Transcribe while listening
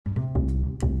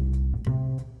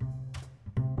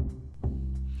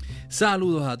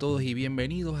Saludos a todos y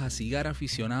bienvenidos a Cigar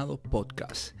Aficionado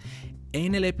Podcast.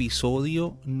 En el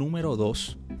episodio número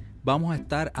 2 vamos a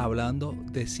estar hablando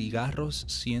de cigarros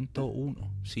 101,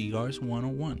 Cigars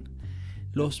 101.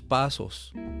 Los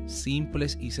pasos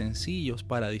simples y sencillos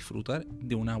para disfrutar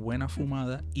de una buena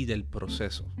fumada y del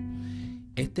proceso.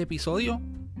 Este episodio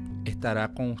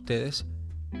estará con ustedes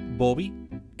Bobby,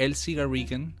 el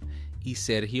Cigarican y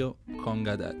Sergio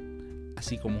Congadat.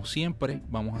 Así como siempre,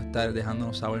 vamos a estar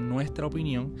dejándonos saber nuestra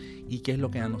opinión y qué es lo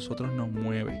que a nosotros nos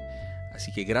mueve.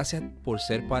 Así que gracias por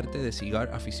ser parte de Cigar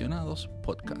Aficionados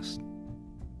Podcast.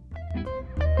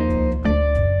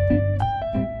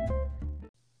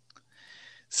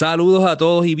 Saludos a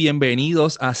todos y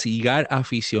bienvenidos a Cigar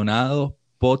Aficionados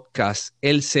Podcast,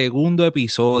 el segundo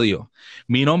episodio.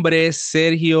 Mi nombre es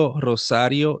Sergio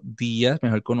Rosario Díaz,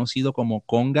 mejor conocido como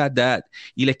Conga Dad,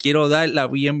 y les quiero dar la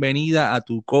bienvenida a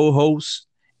tu co-host,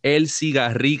 el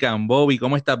Cigarican. Bobby,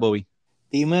 ¿cómo estás, Bobby?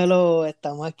 Dímelo,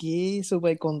 estamos aquí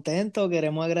súper contentos.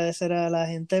 Queremos agradecer a la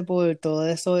gente por todo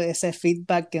eso, ese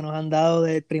feedback que nos han dado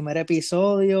del primer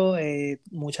episodio.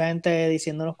 Mucha gente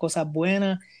diciéndonos cosas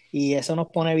buenas y eso nos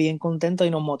pone bien contentos y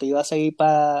nos motiva a seguir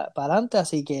para adelante.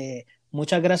 Así que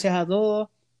muchas gracias a todos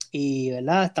y,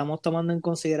 ¿verdad? Estamos tomando en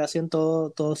consideración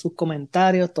todos sus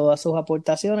comentarios, todas sus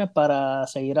aportaciones para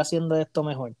seguir haciendo esto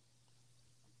mejor.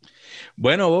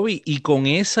 Bueno, Bobby, y con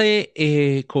esas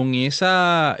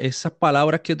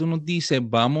palabras que tú nos dices,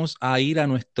 vamos a ir a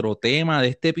nuestro tema de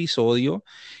este episodio,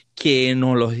 que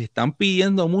nos los están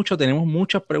pidiendo mucho. Tenemos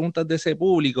muchas preguntas de ese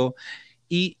público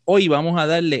y hoy vamos a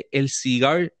darle el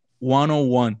Cigar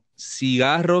 101,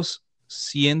 cigarros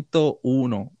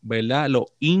 101, ¿verdad? Los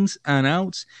ins and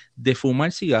outs de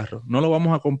fumar cigarros. No lo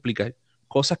vamos a complicar.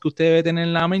 Cosas que usted debe tener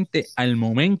en la mente al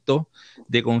momento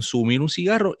de consumir un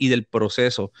cigarro y del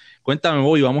proceso. Cuéntame,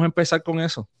 Bobby, vamos a empezar con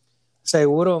eso.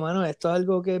 Seguro, mano, esto es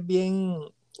algo que es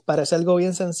parece algo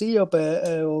bien sencillo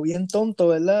o bien tonto,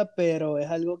 ¿verdad? Pero es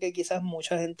algo que quizás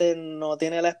mucha gente no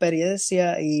tiene la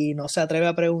experiencia y no se atreve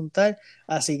a preguntar,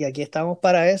 así que aquí estamos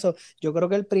para eso. Yo creo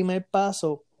que el primer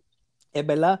paso es,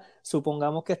 ¿verdad?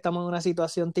 Supongamos que estamos en una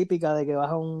situación típica de que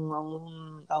vas a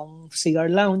un cigar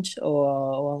lounge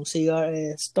o a un cigar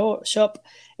shop,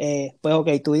 pues ok,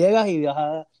 tú llegas y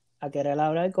vas a querer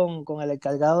hablar con el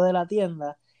encargado de la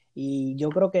tienda y yo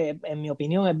creo que, en mi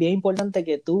opinión, es bien importante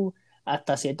que tú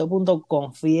hasta cierto punto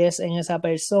confíes en esa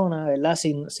persona, ¿verdad?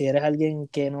 Si eres alguien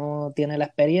que no tiene la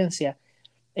experiencia,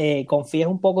 confíes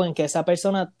un poco en que esa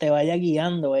persona te vaya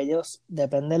guiando. Ellos,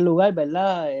 depende del lugar,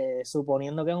 ¿verdad?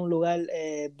 Suponiendo que es un lugar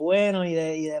bueno y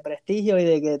de prestigio y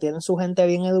de que tienen su gente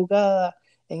bien educada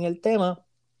en el tema,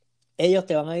 ellos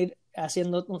te van a ir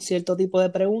haciendo un cierto tipo de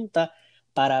preguntas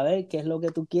para ver qué es lo que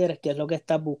tú quieres, qué es lo que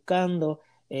estás buscando,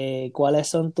 cuáles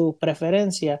son tus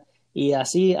preferencias y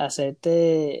así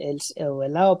hacerte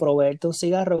 ¿verdad? O proveerte un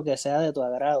cigarro que sea de tu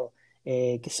agrado.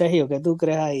 Sergio, ¿qué tú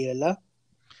crees ahí, verdad?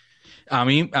 A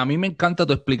mí me encanta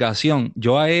tu explicación.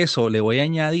 Yo a eso le voy a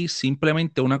añadir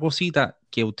simplemente una cosita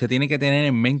que usted tiene que tener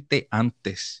en mente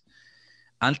antes.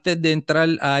 Antes de entrar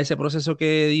a ese proceso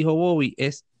que dijo Bobby,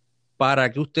 es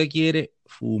para qué usted quiere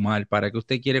fumar, para qué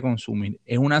usted quiere consumir.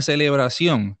 Es una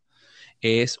celebración,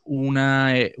 es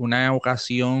una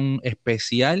ocasión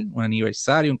especial, un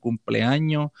aniversario, un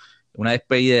cumpleaños, una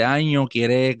despedida de año,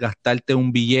 quieres gastarte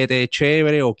un billete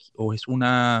chévere o es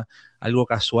algo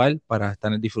casual para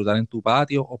disfrutar en tu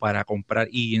patio o para comprar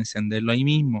y encenderlo ahí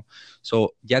mismo.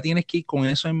 So, ya tienes que ir con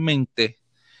eso en mente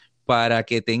para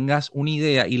que tengas una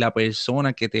idea y la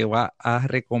persona que te va a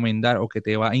recomendar o que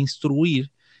te va a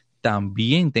instruir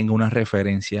también tenga una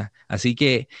referencia. Así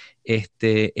que es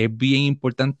bien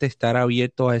importante estar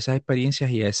abierto a esas experiencias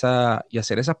y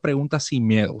hacer esas preguntas sin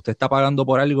miedo. Usted está pagando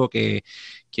por algo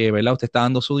 ¿verdad? Usted está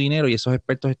dando su dinero y esos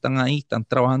expertos están ahí, están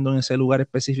trabajando en ese lugar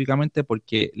específicamente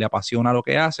porque le apasiona lo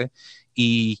que hace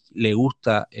y le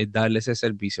gusta darle ese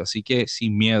servicio. Así que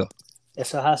sin miedo.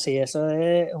 Eso es así, eso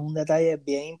es un detalle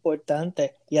bien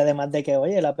importante. Y además de que,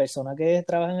 oye, la persona que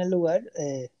trabaja en el lugar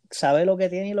sabe lo que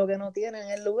tiene y lo que no tiene en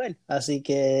el lugar. Así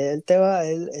que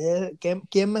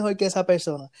 ¿quién mejor que esa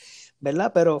persona?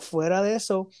 ¿Verdad? Pero fuera de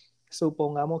eso,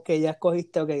 supongamos que ya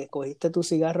escogiste tu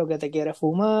cigarro que te quieres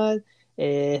fumar,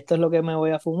 esto es lo que me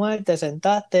voy a fumar, te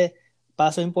sentaste,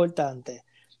 paso importante,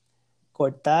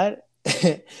 cortar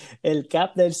el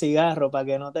cap del cigarro para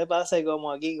que no te pase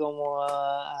como aquí, como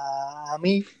a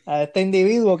mí, a este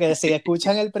individuo que si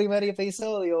escuchan el primer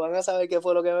episodio van a saber qué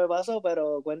fue lo que me pasó,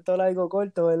 pero cuento largo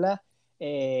corto, ¿verdad?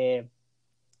 Eh,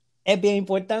 es bien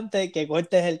importante que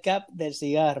cortes el cap del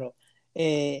cigarro.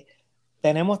 Eh,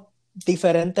 Tenemos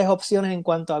diferentes opciones en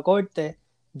cuanto a corte.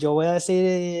 Yo voy a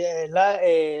decir, ¿verdad?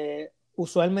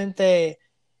 Usualmente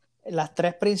las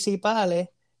tres principales,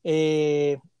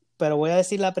 eh, pero voy a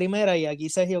decir la primera y aquí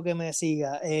Sergio que me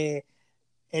siga.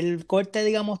 El corte,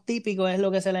 digamos, típico es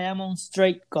lo que se le llama un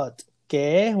straight cut,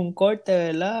 que es un corte,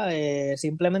 ¿verdad?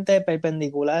 Simplemente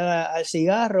perpendicular al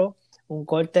cigarro, un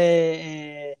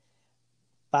corte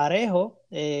parejo,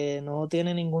 no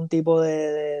tiene ningún tipo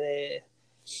de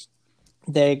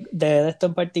esto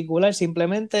en particular,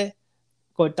 simplemente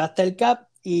cortaste el cap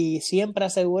y siempre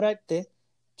asegurarte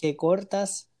que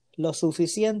cortas lo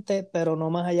suficiente, pero no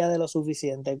más allá de lo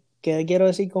suficiente. ¿Qué quiero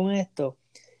decir con esto?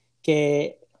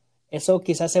 Que eso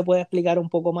quizás se puede explicar un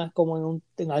poco más como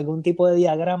en algún tipo de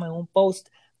diagrama, en un post,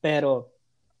 pero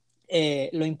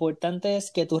lo importante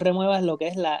es que tú remuevas lo que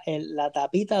es la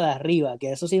tapita de arriba,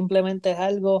 que eso simplemente es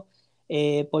algo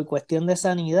por cuestión de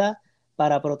sanidad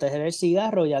para proteger el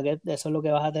cigarro, ya que eso es lo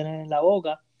que vas a tener en la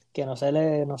boca, que no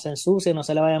se ensucie, no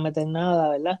se le vaya a meter nada,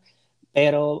 ¿verdad?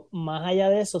 Pero más allá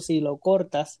de eso, si lo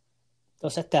cortas,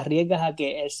 entonces te arriesgas a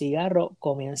que el cigarro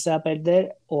comience a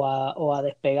perder o a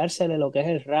despegarse de lo que es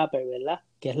el wrapper, ¿verdad?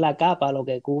 Que es la capa, lo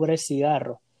que cubre el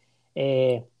cigarro.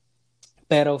 Eh,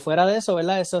 pero fuera de eso,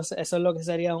 ¿verdad? Eso es lo que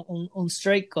sería un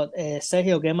straight cut.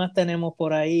 Sergio, ¿qué más tenemos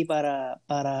por ahí para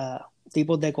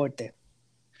tipos de corte?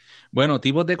 Bueno,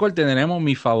 tipos de corte tenemos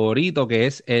mi favorito, que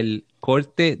es el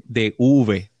corte de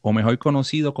V, o mejor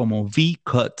conocido como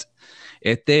V-cut.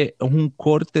 Este es un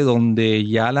corte donde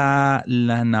ya las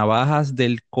navajas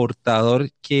del cortador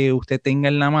que usted tenga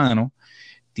en la mano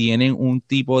tienen un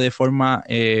tipo de forma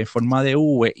de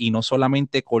V y no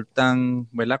solamente cortan,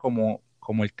 ¿verdad? Como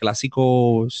el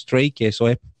clásico straight, que eso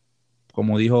es,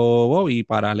 como dijo Bobby,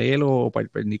 paralelo o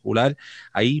perpendicular,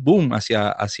 ahí, boom,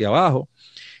 hacia abajo.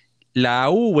 La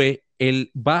V,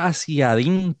 él va hacia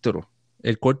adentro,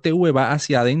 el corte V va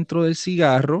hacia adentro del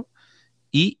cigarro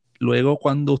y luego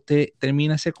cuando usted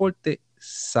termina ese corte,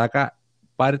 saca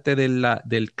parte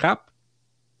del cap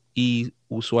y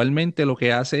usualmente lo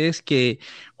que hace es que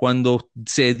cuando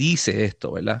se dice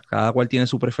esto, ¿verdad? Cada cual tiene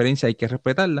su preferencia, hay que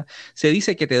respetarla. Se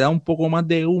dice que te da un poco más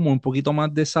de humo, un poquito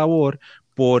más de sabor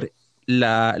por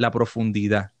la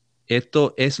profundidad.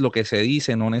 Esto es lo que se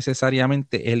dice, no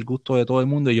necesariamente es el gusto de todo el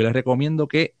mundo. Yo les recomiendo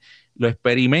que lo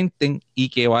experimenten y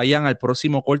que vayan al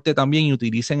próximo corte también y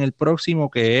utilicen el próximo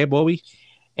que es Bobby.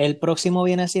 El próximo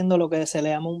viene siendo lo que se le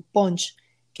llama un punch,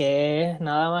 que es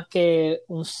nada más que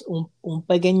un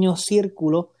pequeño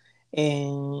círculo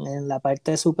en la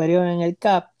parte superior en el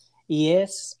cap y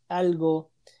es algo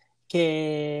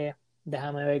que,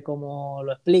 déjame ver cómo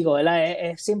lo explico, ¿verdad?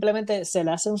 Simplemente se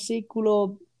le hace un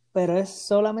círculo, pero es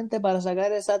solamente para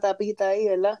sacar esa tapita ahí,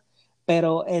 ¿verdad?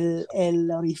 Pero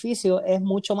el orificio es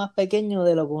mucho más pequeño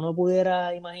de lo que uno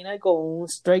pudiera imaginar con un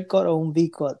straight cut o un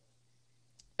V-cut.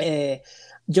 Eh,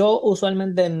 yo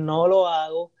usualmente no lo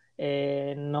hago,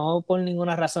 no por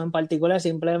ninguna razón en particular,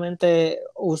 simplemente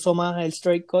uso más el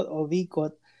straight cut o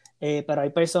V-cut, pero hay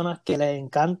personas que les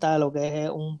encanta lo que es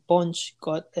un punch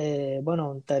cut,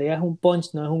 bueno, en teoría es un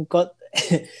punch, no es un cut,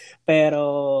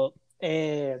 pero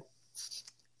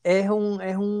es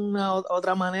una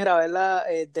otra manera, ¿verdad?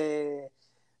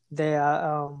 De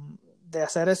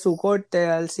hacer su corte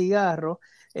al cigarro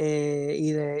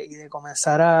y de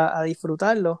comenzar a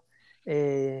disfrutarlo.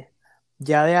 Eh,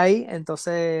 ya de ahí,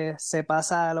 entonces se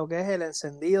pasa a lo que es el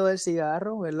encendido del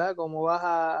cigarro, ¿verdad? Cómo vas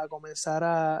a comenzar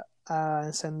a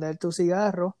encender tu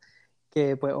cigarro,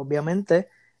 que pues obviamente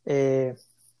eh,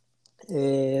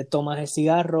 tomas el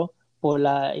cigarro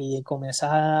y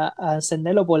comienzas a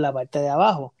encenderlo por la parte de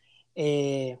abajo.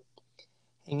 Eh,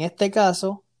 en este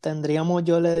caso, tendríamos,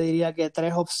 yo le diría que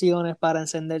tres opciones para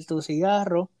encender tu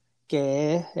cigarro,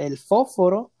 que es el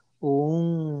fósforo,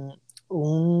 un,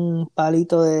 un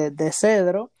palito de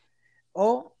cedro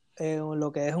o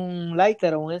lo que es un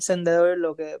lighter o un encendedor,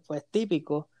 lo que pues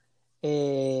típico.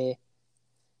 Eh,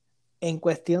 en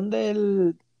cuestión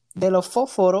de los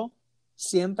fósforos,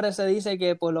 siempre se dice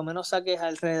que por lo menos saques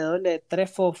alrededor de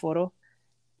tres fósforos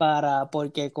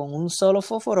porque con un solo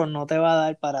fósforo no te va a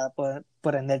dar para poder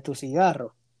prender tu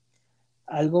cigarro.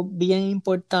 Algo bien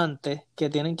importante que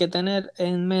tienen que tener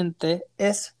en mente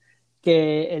es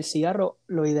que el cigarro,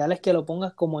 lo ideal es que lo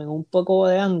pongas como en un poco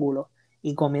de ángulo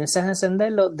y comiences a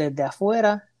encenderlo desde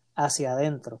afuera hacia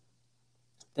adentro.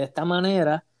 De esta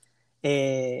manera,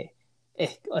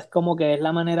 es como que es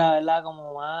la manera, ¿verdad?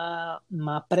 Como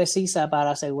más precisa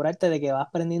para asegurarte de que vas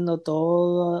prendiendo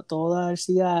todo el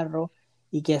cigarro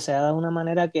y que sea de una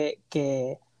manera que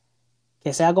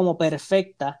sea como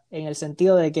perfecta en el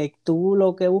sentido de que tú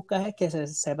lo que buscas es que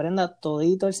se prenda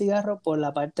todito el cigarro por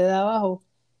la parte de abajo,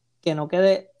 que no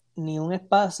quede ni un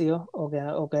espacio o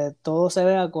que todo se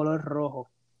vea color rojo.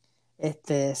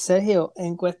 Sergio,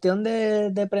 en cuestión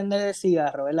de prender el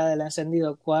cigarro, ¿verdad? Del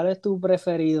encendido, ¿cuál es tu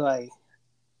preferido ahí?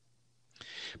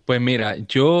 Pues mira,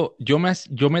 yo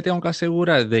me tengo que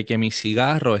asegurar de que mi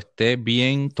cigarro esté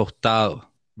bien tostado,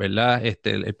 ¿verdad?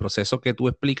 El proceso que tú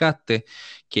explicaste,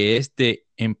 que es de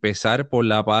empezar por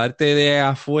la parte de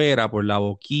afuera, por la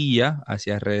boquilla,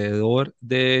 hacia alrededor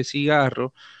del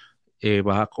cigarro,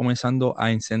 vas comenzando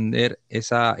a encender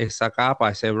esa capa,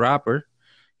 ese wrapper,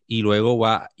 y luego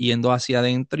va yendo hacia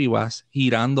adentro y vas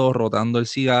girando, rotando el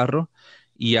cigarro,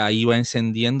 y ahí va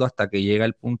encendiendo hasta que llega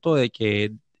el punto de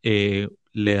que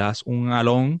le das un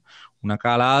alón, una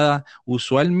calada.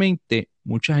 Usualmente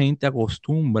mucha gente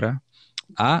acostumbra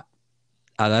a,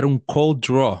 a dar un cold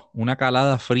draw, una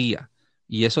calada fría.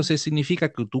 Y eso se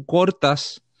significa que tú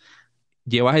cortas,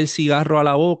 llevas el cigarro a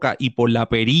la boca y por la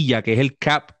perilla, que es el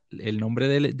cap, el nombre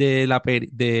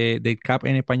del cap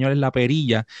en español es la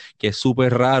perilla, que es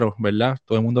súper raro, ¿verdad?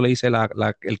 Todo el mundo le dice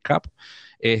el cap,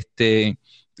 este,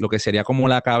 lo que sería como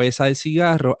la cabeza del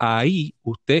cigarro. Ahí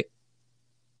usted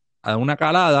da una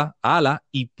calada, ala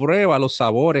y prueba los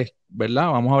sabores,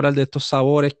 ¿verdad? Vamos a hablar de estos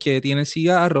sabores que tiene el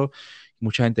cigarro.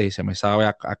 Mucha gente dice, me sabe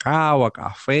a cacao, a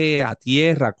café, a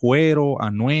tierra, a cuero,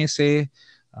 a nueces,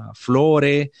 a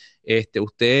flores.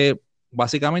 Usted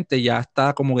básicamente ya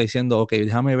está como que diciendo, ok,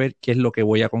 déjame ver qué es lo que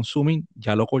voy a consumir,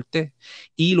 ya lo corté.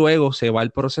 Y luego se va el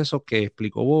proceso que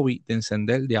explicó Bobby de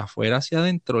encender de afuera hacia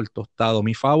adentro el tostado.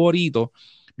 Mi favorito,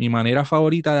 mi manera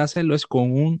favorita de hacerlo es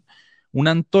con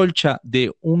una antorcha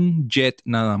de un jet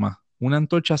nada más, una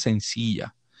antorcha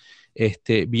sencilla.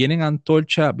 Vienen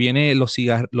antorcha, vienen los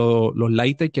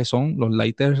lighters que son los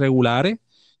lighters regulares,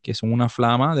 que son una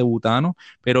flama de butano,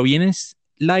 pero vienen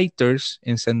lighters,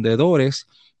 encendedores,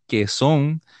 que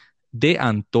son de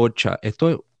antorcha. Esto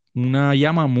es una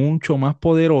llama mucho más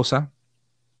poderosa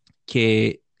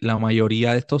que la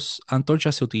mayoría de estos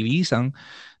antorchas se utilizan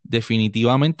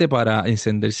definitivamente para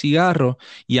encender cigarros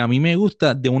y a mí me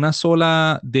gusta de una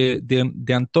sola, de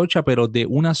antorcha, pero de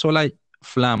una sola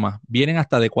flama. Vienen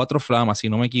hasta de 4 flamas, si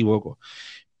no me equivoco.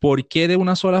 ¿Por qué de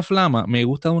una sola flama? Me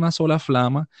gusta de una sola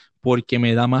flama porque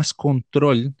me da más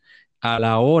control a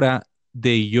la hora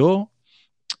de yo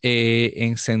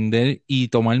encender y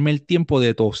tomarme el tiempo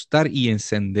de tostar y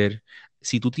encender.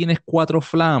 Si tú tienes 4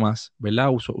 flamas, ¿verdad?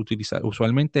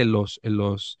 Usualmente en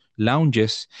los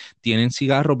lounges tienen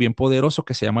cigarros bien poderosos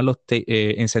que se llaman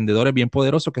encendedores bien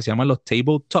poderosos que se llaman los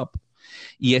tabletop.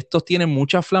 Y estos tienen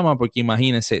mucha flama porque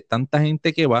imagínense, tanta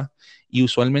gente que va y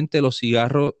usualmente los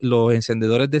cigarros, los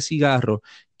encendedores de cigarros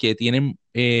que tienen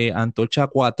antorcha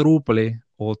cuádruple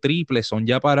o triple son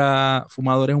ya para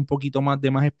fumadores un poquito más de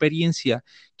más experiencia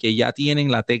que ya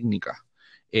tienen la técnica.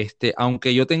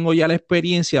 Aunque yo tengo ya la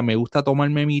experiencia, me gusta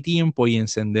tomarme mi tiempo y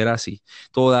encender así.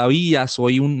 Todavía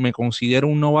me considero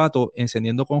un novato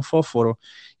encendiendo con fósforo.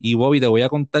 Y Bobby, te voy a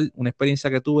contar una experiencia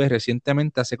que tuve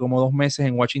recientemente, hace como 2 meses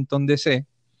en Washington, D.C.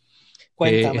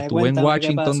 Cuéntame, Estuve en cuéntame qué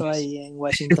Washington, pasó ahí en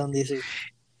Washington, D.C.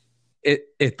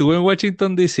 estuve en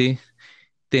Washington, D.C.,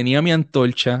 tenía mi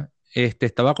antorcha,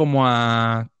 estaba como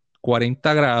a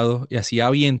 40 grados y hacía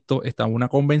viento, estaba en una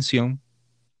convención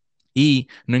y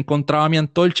no encontraba mi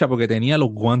antorcha porque tenía los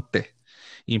guantes.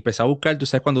 Y empecé a buscar, tú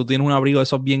sabes, cuando tú tienes un abrigo de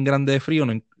esos bien grandes de frío,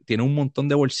 tiene un montón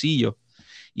de bolsillos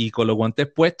y con los guantes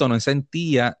puestos no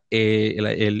sentía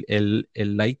el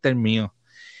lighter mío.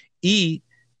 Y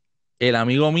el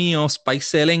amigo mío, Spike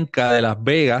Selenka de Las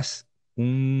Vegas,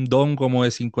 un don como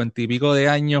de 50 y pico de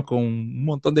años, con un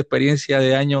montón de experiencia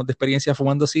de experiencia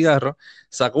fumando cigarros,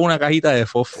 sacó una cajita de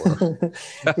fósforo.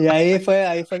 Y ahí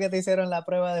fue que te hicieron la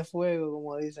prueba de fuego,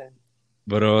 como dicen.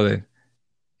 Brother,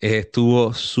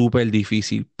 estuvo súper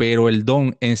difícil, pero el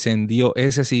don encendió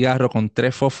ese cigarro con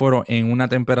 3 fósforos en una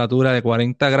temperatura de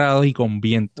 40 grados y con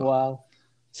viento. Wow.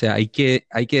 O sea, hay que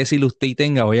decirle usted y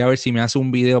tenga, voy a ver si me hace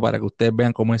un video para que ustedes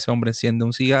vean cómo ese hombre enciende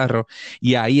un cigarro.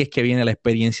 Y ahí es que viene la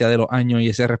experiencia de los años y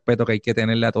ese respeto que hay que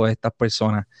tenerle a todas estas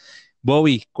personas.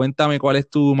 Bobby, cuéntame cuál es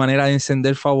tu manera de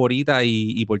encender favorita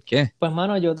y por qué. Pues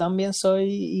mano, yo también soy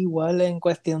igual en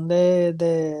cuestión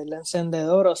del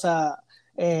encendedor, o sea,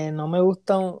 no me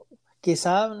gusta,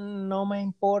 quizás no me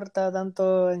importa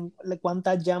tanto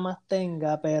cuántas llamas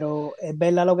tenga, pero es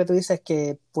verdad lo que tú dices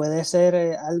que puede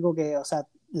ser algo que, o sea,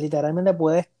 literalmente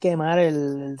puedes quemar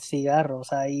el cigarro, o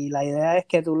sea, y la idea es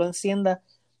que tú lo enciendas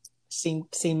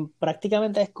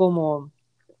prácticamente es como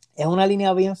es una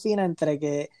línea bien fina entre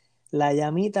que la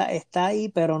llamita está ahí,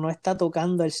 pero no está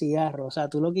tocando el cigarro. O sea,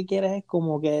 tú lo que quieres es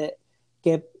como que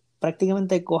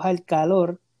prácticamente coja el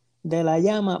calor de la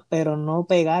llama, pero no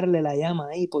pegarle la llama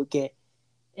ahí, porque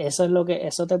eso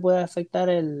eso te puede afectar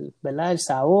 ¿verdad? El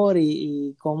sabor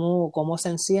y cómo se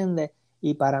enciende.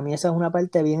 Y para mí esa es una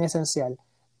parte bien esencial.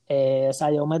 O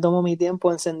sea, yo me tomo mi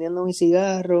tiempo encendiendo mi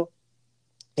cigarro,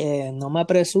 no me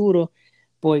apresuro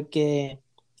porque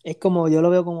es como yo lo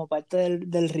veo como parte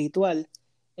del ritual.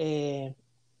 Eh,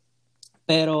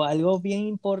 pero algo bien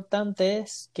importante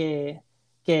es que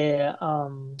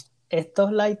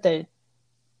estos lighters,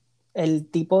 el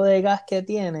tipo de gas que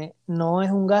tiene, no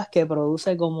es un gas que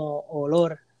produce como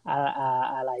olor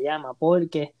a la llama,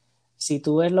 porque si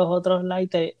tú ves los otros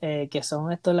lighters, que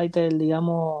son estos lighters,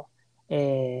 digamos,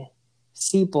 eh,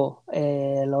 SIPO,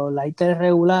 los lighters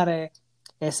regulares,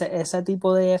 ese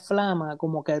tipo de flama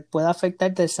como que puede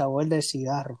afectarte el sabor del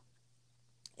cigarro.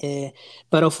 Eh,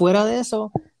 pero fuera de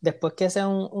eso, después que sea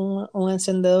un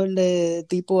encendedor de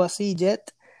tipo así, jet,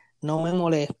 no me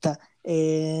molesta.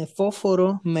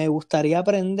 Fósforo me gustaría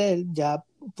aprender ya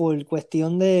por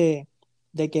cuestión de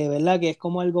que, ¿verdad? Que es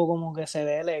como algo como que se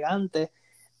ve elegante.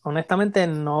 Honestamente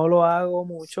no lo hago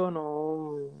mucho,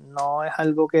 no es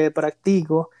algo que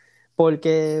practico,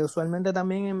 porque usualmente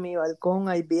también en mi balcón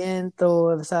hay viento,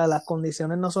 o sea, las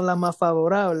condiciones no son las más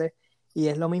favorables. Y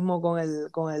es lo mismo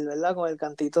 ¿verdad? Con el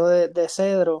cantito de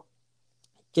cedro,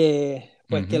 que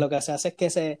pues que Ujú. lo que se hace es que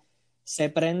se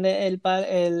prende el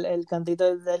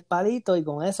cantito del palito y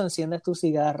con eso enciendes tu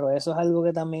cigarro. Eso es algo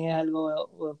que también es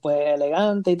algo pues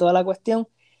elegante y toda la cuestión,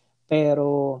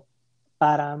 pero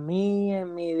para mí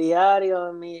en mi diario,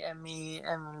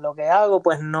 en lo que hago,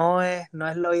 pues no es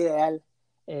lo ideal.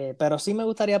 Pero sí me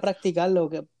gustaría practicarlo,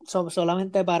 que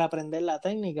solamente para aprender la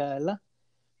técnica, ¿verdad?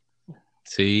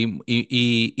 Sí,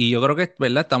 y yo creo que,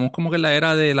 ¿verdad? Estamos como que en la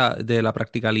era de la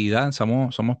practicalidad,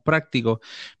 somos prácticos,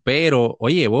 pero,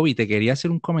 oye, Bobby, te quería hacer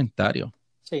un comentario.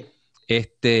 Sí,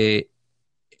 Este,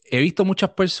 he visto muchas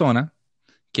personas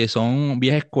que son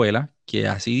vieja escuela, que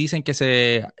así dicen que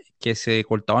se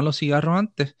cortaban los cigarros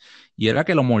antes, y era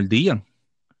que lo mordían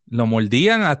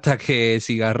hasta que el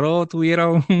cigarro tuviera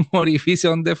un orificio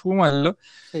donde fumarlo.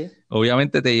 sí.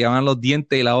 Obviamente te llevan los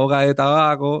dientes y la boca de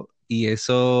tabaco y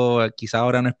eso quizá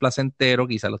ahora no es placentero,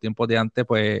 quizá los tiempos de antes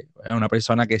pues una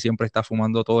persona que siempre está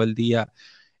fumando todo el día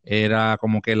era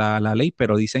como que la ley,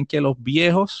 pero dicen que los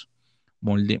viejos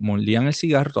mordían el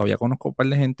cigarro, todavía conozco un par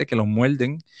de gente que lo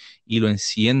muerden y lo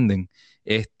encienden.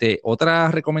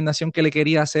 Otra recomendación que le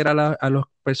quería hacer a las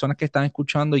personas que están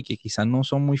escuchando y que quizás no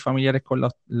son muy familiares con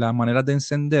las maneras de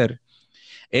encender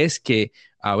es que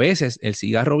a veces el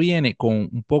cigarro viene con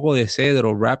un poco de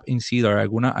cedro, wrap in cedar,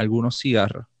 algunos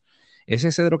cigarros.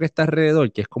 Ese cedro que está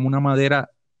alrededor, que es como una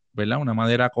madera, ¿verdad? Una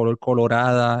madera color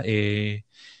colorada,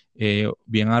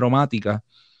 bien aromática.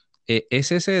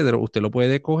 Ese cedro usted lo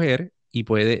puede coger y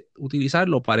puede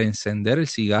utilizarlo para encender el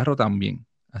cigarro también.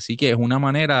 Así que es una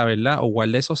manera, ¿verdad? O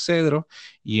guarda esos cedros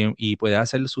y puede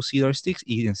hacer sus cedar sticks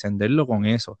y encenderlo con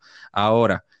eso.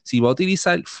 Ahora, si va a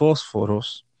utilizar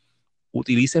fósforos,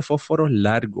 utilice fósforos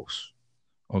largos,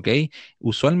 ¿ok?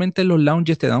 Usualmente los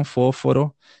lounges te dan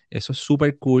fósforos, eso es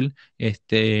súper cool.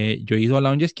 Yo he ido a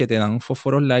lounges que te dan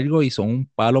fósforos largos y son un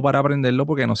palo para prenderlo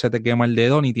porque no se te quema el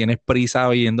dedo ni tienes prisa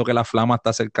viendo que la flama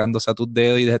está acercándose a tus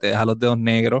dedos y te deja los dedos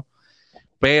negros.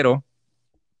 Pero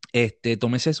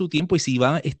tómese su tiempo y si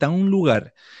está en un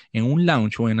lugar, en un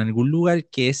lounge o en algún lugar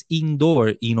que es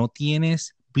indoor y no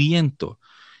tienes viento,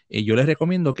 yo les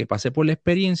recomiendo que pase por la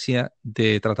experiencia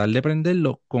de tratar de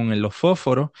prenderlo con los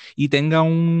fósforos y tenga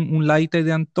un lighter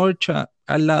de antorcha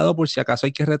al lado por si acaso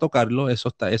hay que retocarlo, eso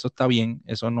está bien,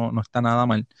 eso no está nada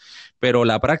mal, pero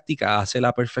la práctica hace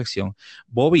la perfección.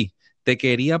 Bobby, te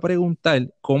quería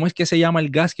preguntar, ¿cómo es que se llama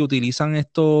el gas que utilizan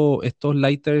estos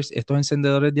lighters, estos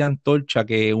encendedores de antorcha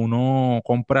que uno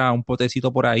compra un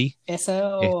potecito por ahí? Ese,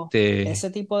 Este,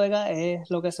 ese tipo de gas es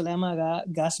lo que se le llama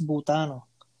gas butano.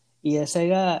 Y ese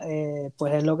gas,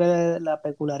 pues es lo que la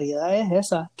peculiaridad es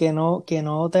esa, que no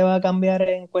te va a cambiar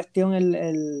en cuestión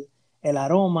el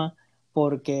aroma,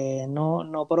 porque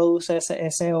no produce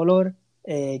ese olor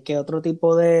que otro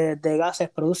tipo de gases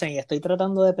producen. Y estoy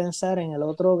tratando de pensar en el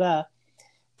otro gas,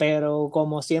 pero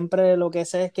como siempre lo que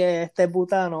sé es que este es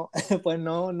butano, pues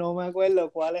no me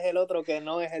acuerdo cuál es el otro que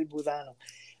no es el butano.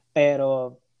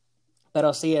 Pero,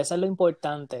 pero sí, eso es lo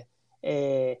importante,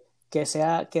 que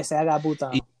sea gas y,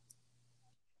 butano.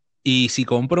 y si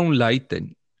compra un lighter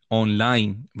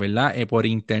online, ¿verdad? Por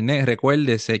internet,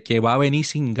 recuérdese que va a venir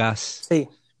sin gas. Sí,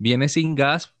 Viene sin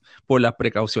gas por las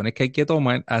precauciones que hay que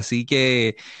tomar, así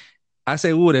que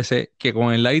asegúrese que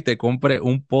con el lighter compre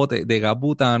un pote de gas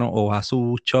butano o va a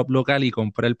su shop local y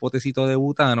compre el potecito de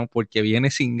butano porque viene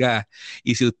sin gas.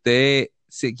 Y si usted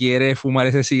se quiere fumar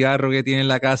ese cigarro que tiene en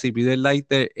la casa y pide el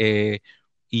lighter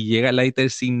y llega el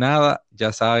lighter sin nada,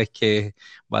 ya sabes que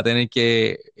va a tener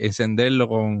que encenderlo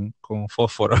con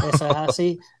fósforo. eso es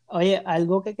así. Oye,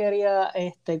 algo que quería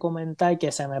comentar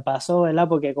que se me pasó, ¿verdad?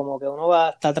 Porque como que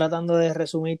está tratando de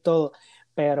resumir todo,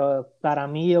 pero para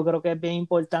mí yo creo que es bien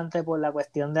importante por la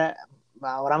cuestión de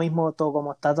ahora mismo todo,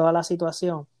 como está toda la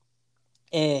situación.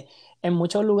 eh, en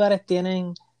muchos lugares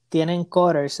tienen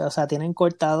cutters, o sea, tienen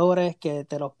cortadores que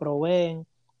te los proveen,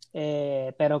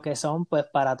 pero que son pues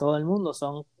para todo el mundo,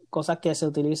 son cosas que se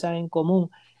utilizan en común.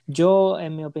 Yo,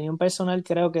 en mi opinión personal,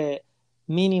 creo que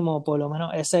mínimo, por lo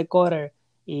menos ese cutter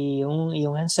y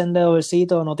un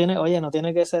encendedorcito, no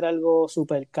tiene que ser algo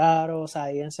súper caro, o sea,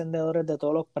 hay encendedores de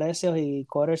todos los precios y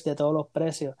cutters de todos los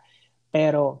precios,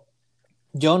 pero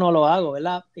yo no lo hago,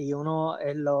 ¿verdad? Y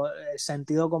el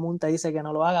sentido común te dice que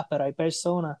no lo hagas, pero hay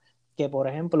personas que, por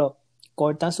ejemplo,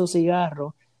 cortan su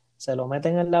cigarro, se lo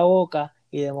meten en la boca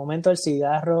y de momento el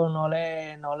cigarro no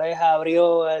les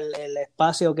abrió el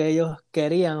espacio que ellos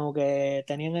querían o que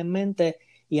tenían en mente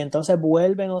y entonces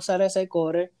vuelven a usar ese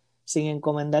core sin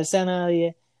encomendarse a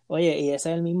nadie. Oye, y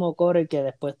ese es el mismo core que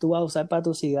después tú vas a usar para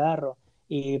tu cigarro.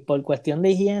 Y por cuestión de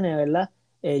higiene, ¿verdad?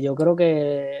 Yo creo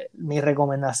que mi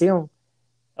recomendación.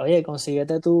 Oye,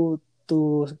 consíguete tu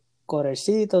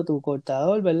corercito, tu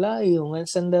cortador, ¿verdad? Y un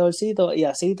encendedorcito y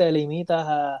así te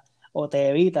limitas o te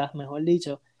evitas, mejor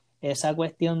dicho, esa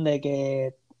cuestión de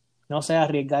que, no sé,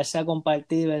 arriesgarse a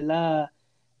compartir, ¿verdad?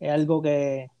 Es algo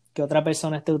que otra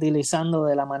persona esté utilizando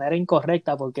de la manera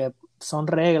incorrecta porque son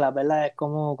reglas, ¿verdad? Es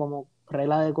como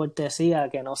regla de cortesía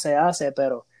que no se hace,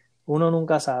 pero uno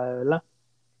nunca sabe, ¿verdad?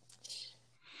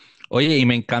 Oye, y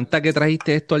me encanta que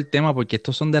trajiste esto al tema porque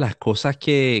estos son de las cosas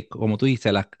que, como tú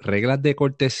dices, las reglas de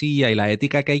cortesía y la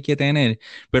ética que hay que tener,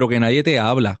 pero que nadie te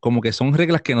habla, como que son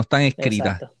reglas que no están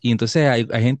escritas. Exacto. Y entonces hay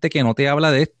gente que no te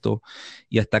habla de esto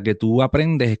y hasta que tú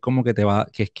aprendes es como que te va,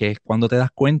 que es cuando te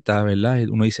das cuenta, ¿verdad?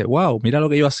 Uno dice, wow, mira lo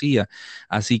que yo hacía.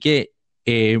 Así que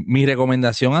mi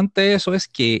recomendación ante eso es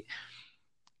que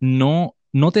no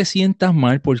te sientas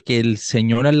mal porque el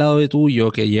señor al lado de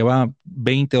tuyo que lleva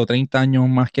 20 o 30 años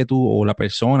más que tú, o la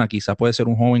persona, quizás puede ser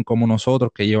un joven como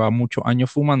nosotros que lleva muchos años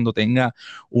fumando, tenga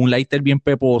un lighter bien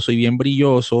peposo y bien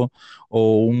brilloso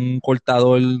o un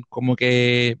cortador como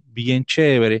que bien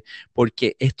chévere,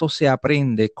 porque esto se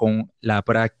aprende con la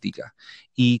práctica.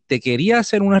 Y te quería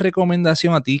hacer una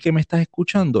recomendación a ti que me estás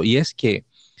escuchando, y es que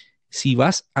si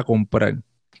vas a comprar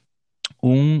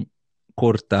un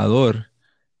cortador,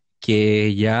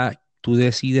 que ya tú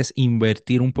decides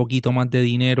invertir un poquito más de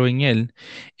dinero en él,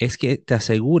 es que te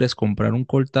asegures comprar un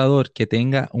cortador que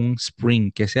tenga un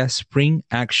spring, que sea spring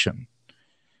action,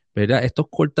 ¿verdad? Estos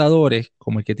cortadores,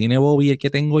 como el que tiene Bobby y el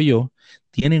que tengo yo,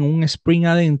 tienen un spring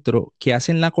adentro que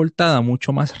hacen la cortada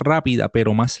mucho más rápida,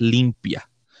 pero más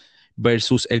limpia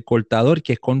versus el cortador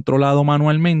que es controlado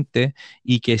manualmente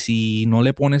y que si no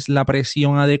le pones la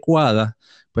presión adecuada,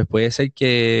 pues puede ser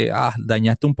que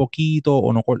dañaste un poquito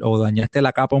o, no, o dañaste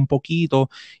la capa un poquito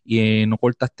y no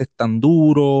cortaste tan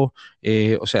duro,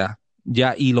 o sea,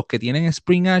 ya, y los que tienen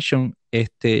Spring Action,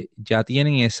 ya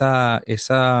tienen esa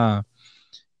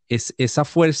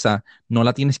fuerza no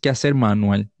la tienes que hacer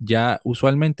manual. Ya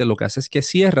usualmente lo que haces es que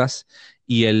cierras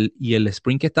y el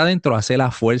spring que está dentro hace la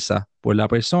fuerza por la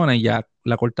persona y ya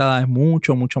la cortada es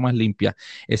mucho, mucho más limpia.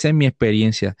 Esa es mi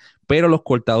experiencia. Pero los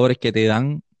cortadores que te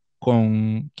dan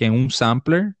que en un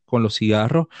sampler con los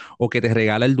cigarros o que te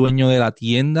regala el dueño de la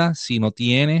tienda si no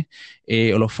tienes,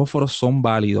 los fósforos son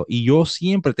válidos. Y yo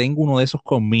siempre tengo uno de esos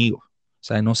conmigo. O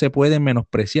sea, no se pueden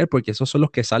menospreciar porque esos son los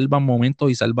que salvan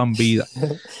momentos y salvan vidas.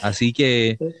 Así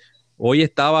que hoy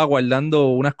estaba guardando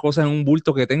unas cosas en un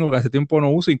bulto que tengo que hace tiempo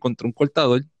no uso y encontré un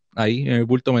cortador ahí en el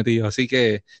bulto metido. Así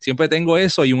que siempre tengo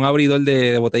eso y un abridor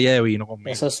de botella de vino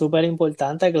conmigo. Eso es súper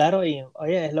importante, claro, y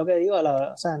oye, es lo que digo,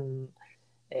 o sea,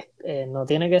 no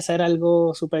tiene que ser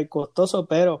algo súper costoso,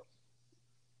 pero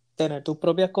tener tus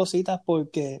propias cositas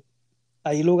porque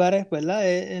hay lugares, ¿verdad?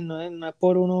 No es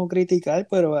por uno criticar,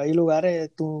 pero hay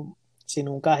lugares, tú, si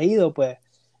nunca has ido, pues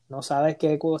no sabes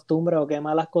qué costumbres o qué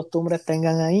malas costumbres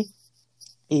tengan ahí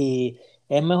y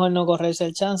es mejor no correrse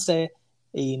el chance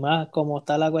y más como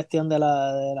está la cuestión de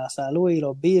la salud y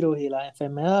los virus y las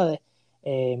enfermedades,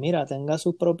 mira, tenga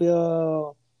sus propias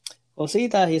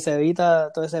cositas y se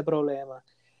evita todo ese problema.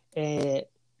 Eh,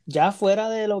 ya fuera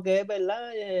de lo que es,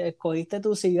 ¿verdad? Escogiste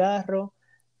tu cigarro,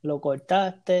 lo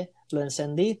cortaste, lo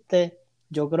encendiste.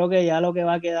 Yo creo que ya lo que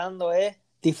va quedando es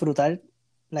disfrutar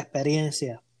la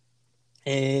experiencia.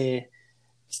 Eh,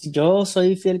 yo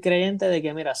soy fiel creyente de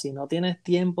que, mira, si no tienes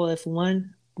tiempo de fumar,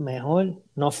 mejor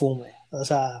no fumes.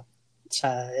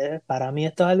 Para mí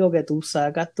esto es algo que tú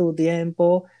sacas tu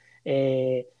tiempo,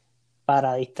 eh,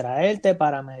 para distraerte,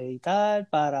 para meditar,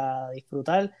 para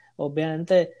disfrutar.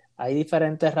 Obviamente Hay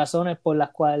diferentes razones por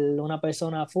las cuales una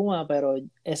persona fuma, pero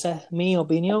esa es mi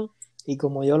opinión y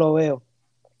como yo lo veo.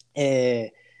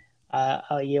 Eh,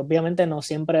 y obviamente no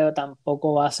siempre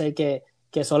tampoco va a ser que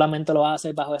solamente lo va a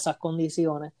hacer bajo esas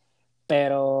condiciones,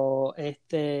 pero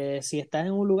si estás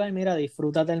en un lugar, mira,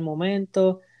 disfrútate el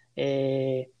momento,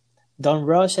 eh, don't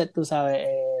rush it, tú sabes,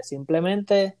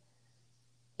 simplemente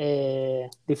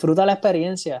disfruta la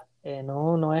experiencia.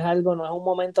 No es algo, no es un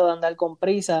momento de andar con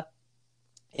prisa.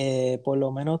 Por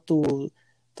lo menos tú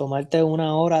tomarte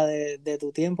una hora de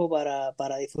tu tiempo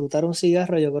para disfrutar un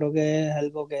cigarro, yo creo que es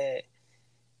algo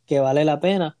que vale la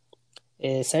pena.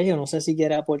 Sergio, no sé si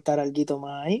quieres aportar algo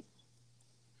más ahí.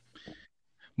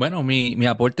 Bueno, mi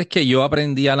aporte es que yo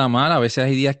aprendí a la mala. A veces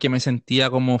hay días que me sentía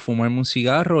como fumarme un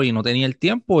cigarro y no tenía el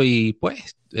tiempo y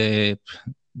pues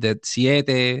de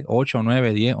 7, 8,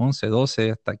 9, 10, 11,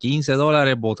 12, hasta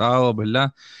 $15 botados,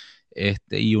 ¿verdad?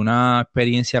 Y una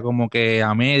experiencia como que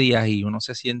a medias y uno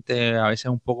se siente a veces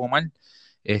un poco mal.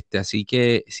 Así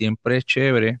que siempre es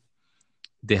chévere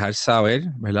dejar saber,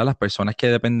 ¿verdad? Las personas que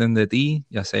dependen de ti,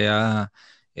 ya sea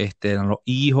los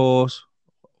hijos,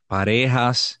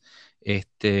 parejas,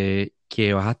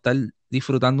 que vas a estar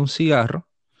disfrutando un cigarro.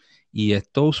 Y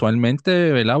esto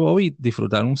usualmente, ¿verdad, Bobby?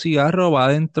 Disfrutar un cigarro va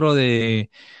dentro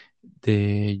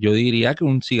yo diría que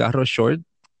un cigarro short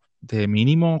de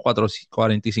mínimo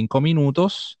 45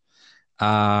 minutos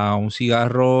a un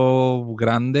cigarro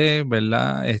grande,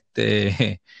 ¿verdad?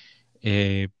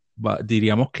 eh,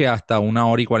 diríamos que hasta 1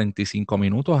 hora y 45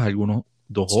 minutos, algunos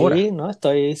 2 horas. Sí, no,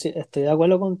 estoy de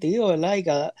acuerdo contigo, ¿verdad? Y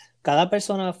cada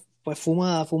persona pues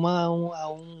fuma a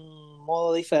un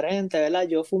modo diferente, ¿verdad?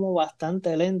 Yo fumo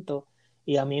bastante lento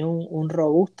y a mí un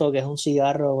robusto, que es un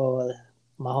cigarro de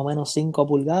más o menos 5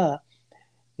 pulgadas,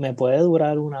 me puede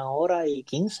durar 1 hora y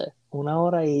 15, 1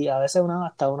 hora y a veces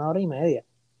hasta 1 hora y media.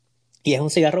 Y es un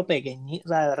cigarro pequeño, o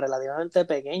sea, relativamente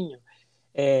pequeño.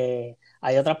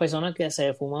 Hay otras personas que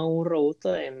se fuman un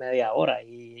robusto en media hora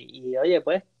oye,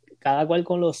 pues cada cual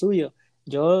con lo suyo.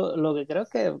 Yo lo que creo es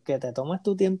que te tomes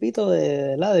tu tiempito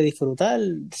 ¿verdad? De disfrutar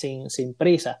sin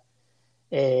prisa.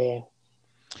 Eh,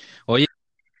 Oye,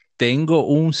 tengo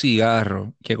un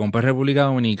cigarro que compré en República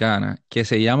Dominicana que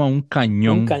se llama un un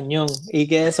cañón. cañón. ¿Y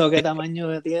qué eso, qué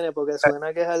tamaño tiene? Porque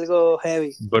suena que es algo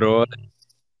heavy. Bro,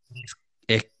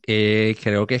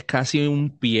 creo que es casi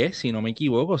un pie, si no me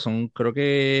equivoco. Creo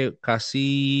que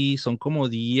casi, son como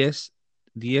 11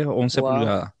 Wow.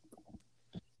 pulgadas.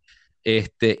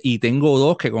 Y tengo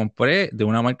dos que compré de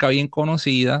una marca bien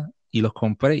conocida y los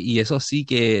compré y eso sí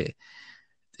que,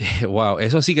 wow,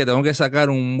 eso sí que tengo que sacar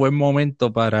un buen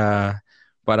momento para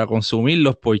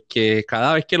consumirlos porque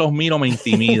cada vez que los miro me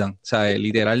intimidan. O sea,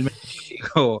 literalmente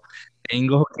digo,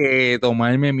 tengo que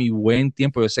tomarme mi buen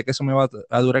tiempo. Yo sé que eso me va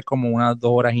a durar como unas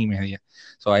 2 horas y media.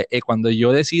 So, cuando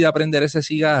yo decida aprender ese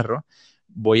cigarro,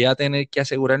 voy a tener que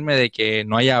asegurarme de que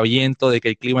no haya viento, de que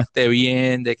el clima esté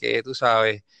bien, de que, tú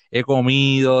sabes, he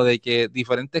comido, de que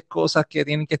diferentes cosas que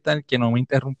tienen que estar, que no me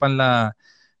interrumpan la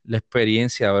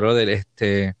experiencia, brother.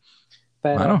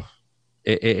 Pero, Mano,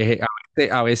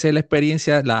 a veces la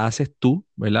experiencia la haces tú,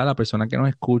 ¿verdad? La persona que nos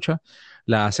escucha,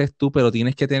 la haces tú, pero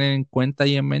tienes que tener en cuenta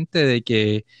y en mente de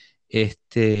que,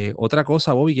 otra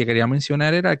cosa, Bobby, que quería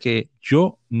mencionar era que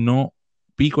yo no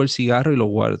pico el cigarro y lo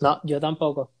guardo. no, yo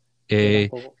tampoco. Yo Eh,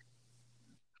 tampoco.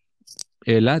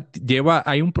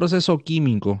 hay un proceso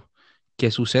químico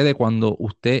que sucede cuando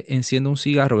usted enciende un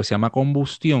cigarro que se llama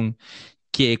combustión,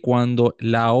 que cuando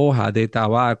la hoja de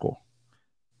tabaco,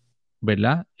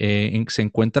 ¿verdad? Se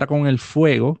encuentra con el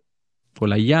fuego, con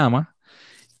la llama,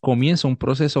 comienza un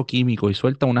proceso químico y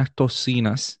suelta unas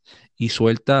toxinas y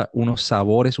suelta unos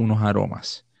sabores, unos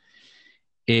aromas.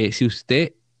 Si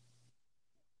usted,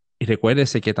 y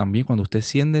recuérdese que también cuando usted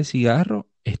enciende el cigarro,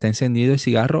 está encendido el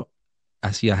cigarro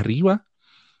hacia arriba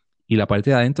y la parte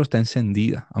de adentro está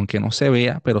encendida, aunque no se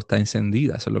vea, pero está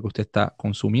encendida, eso es lo que usted está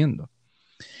consumiendo.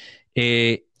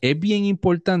 Es bien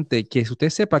importante que usted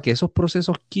sepa que esos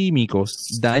procesos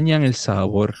químicos dañan el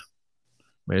sabor,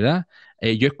 ¿verdad?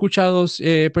 Yo he escuchado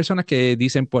personas que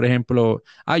dicen, por ejemplo,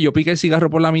 yo piqué el cigarro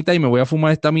por la mitad y me voy a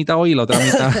fumar esta mitad hoy y la otra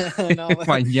mitad No,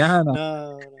 mañana.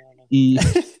 no, no, no. Y,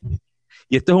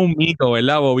 y esto es un mito,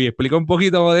 ¿verdad, Bobby? Explica un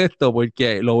poquito de esto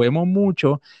porque lo vemos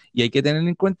mucho y hay que tener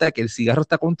en cuenta que el cigarro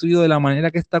está construido de la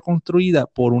manera que está construida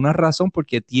por una razón,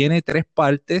 porque tiene tres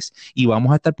partes y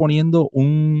vamos a estar poniendo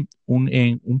un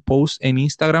post en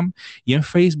Instagram y en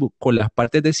Facebook con las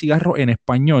partes del cigarro en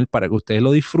español para que ustedes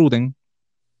lo disfruten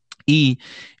y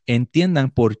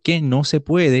entiendan por qué no se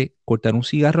puede cortar un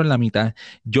cigarro en la mitad.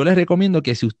 Yo les recomiendo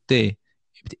que si usted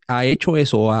ha hecho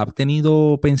eso o ha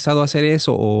tenido pensado hacer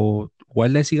eso o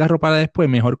guarda el cigarro para después,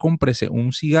 mejor cómprese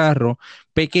un cigarro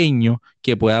pequeño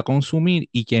que pueda consumir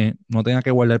y que no tenga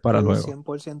que guardar para luego.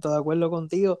 100% de acuerdo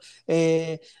contigo.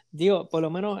 Eh, Digo, por lo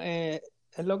menos es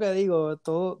lo que digo,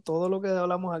 todo lo que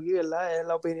hablamos aquí, ¿verdad? Es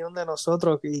la opinión de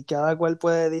nosotros y cada cual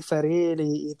puede diferir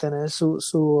y tener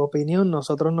su opinión.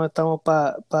 Nosotros no estamos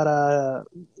para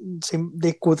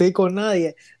discutir con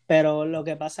nadie, pero lo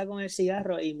que pasa con el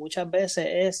cigarro y muchas veces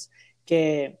es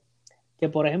que,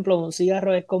 por ejemplo, un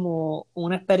cigarro es como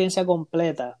una experiencia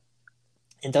completa.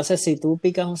 Entonces, si tú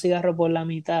picas un cigarro por la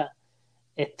mitad,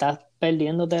 estás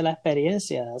perdiéndote la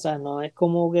experiencia. O sea, no es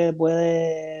como que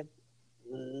puedes,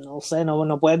 no sé,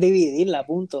 no puedes dividirla,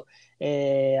 punto.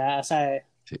 O sea,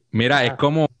 Sí. Mira, ajá.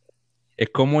 es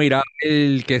como ir a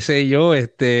ver, qué sé yo,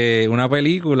 una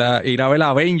película, ir a ver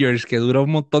Avengers que dura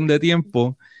un montón de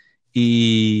tiempo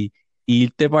y, y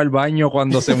irte para el baño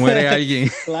cuando se muere alguien.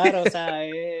 Claro, o sea,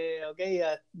 ok,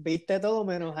 viste todo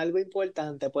menos algo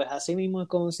importante, pues así mismo es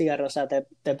con un cigarro, o sea,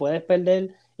 te puedes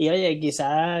perder y oye,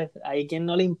 quizás hay quien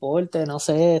no le importe, no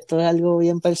sé, esto es algo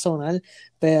bien personal,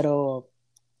 pero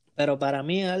para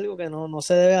mí es algo que no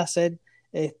se debe hacer.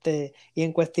 Y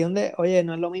en cuestión de, oye,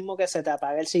 no es lo mismo que se te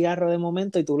apague el cigarro de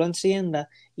momento y tú lo enciendas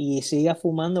y sigas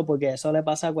fumando porque eso le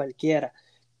pasa a cualquiera.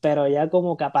 Pero ya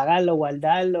como que apagarlo,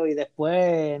 guardarlo y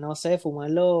después, no sé,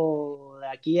 fumarlo de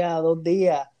aquí a 2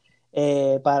 días,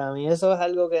 para mí eso es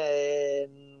algo que,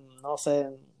 no sé,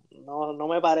 no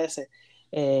me parece.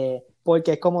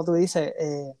 Porque es como tú dices,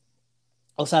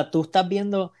 o sea, tú estás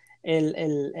viendo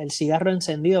el cigarro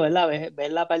encendido, ¿verdad?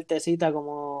 Ves la partecita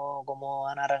como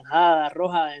anaranjada,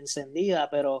 roja, encendida,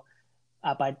 pero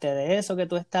aparte de eso que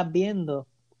tú estás viendo,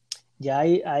 ya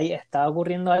ahí está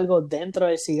ocurriendo algo dentro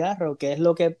del cigarro, que es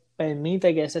lo que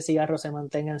permite que ese cigarro se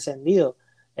mantenga encendido.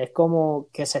 Es como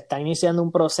que se está iniciando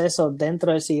un proceso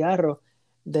dentro del cigarro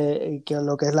de que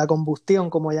lo que es la combustión,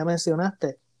 como ya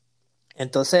mencionaste.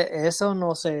 Entonces, eso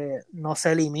no se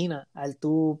elimina al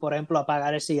tú, por ejemplo,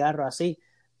 apagar el cigarro así.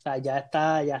 O sea, ya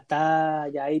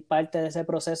hay parte de ese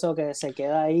proceso que se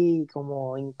queda ahí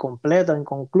como incompleto,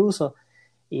 inconcluso.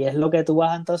 Y es lo que tú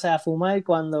vas entonces a fumar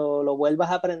cuando lo vuelvas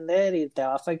a prender y te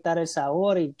va a afectar el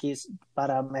sabor y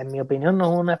en mi opinión,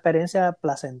 no es una experiencia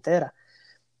placentera.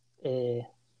 Eh,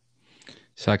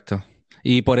 Exacto.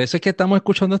 Y por eso es que estamos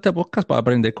escuchando este podcast, para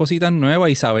aprender cositas nuevas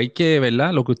y saber que,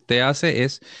 ¿verdad? Lo que usted hace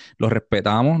es, lo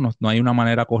respetamos, no hay una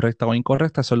manera correcta o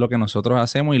incorrecta, eso es lo que nosotros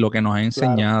hacemos y lo que nos ha claro.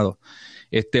 enseñado.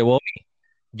 Bobby,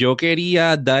 yo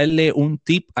quería darle un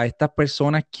tip a estas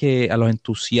personas a los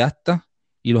entusiastas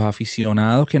y los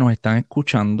aficionados que nos están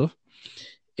escuchando,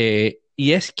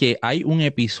 y es que hay un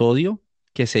episodio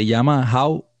que se llama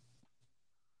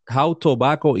How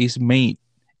Tobacco is Made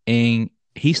en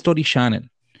History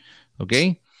Channel, ¿ok?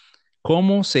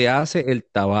 Cómo se hace el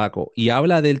tabaco y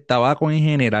habla del tabaco en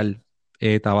general,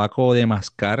 tabaco de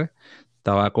mascar,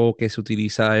 tabaco que se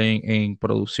utiliza en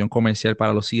producción comercial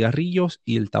para los cigarrillos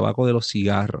y el tabaco de los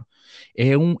cigarros.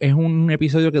 Es un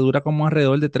episodio que dura como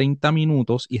alrededor de 30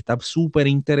 minutos y está súper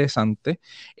interesante.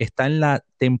 Está en la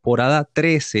temporada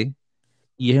 13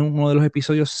 y es uno de los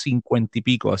episodios 50 y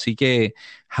pico. Así que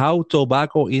How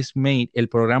Tobacco is Made, el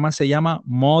programa se llama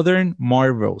Modern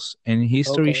Marvels en Ok.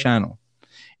 History Channel.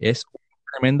 Es un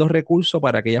tremendo recurso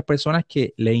para aquellas personas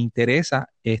que les interesa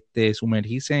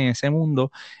sumergirse en ese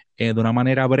mundo de una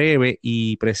manera breve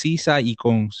y precisa y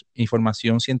con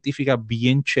información científica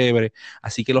bien chévere.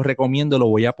 Así que los recomiendo, lo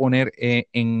voy a poner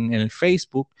en el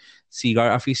Facebook,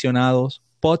 Cigar Aficionados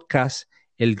Podcast,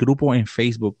 el grupo en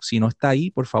Facebook. Si no está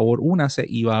ahí, por favor, únase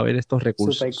y va a ver estos Super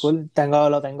recursos. cool.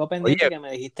 Lo tengo pendiente Oye, que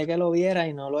me dijiste que lo viera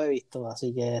y no lo he visto,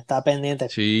 así que está pendiente.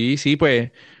 sí, sí,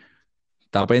 pues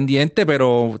está pendiente,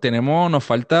 pero nos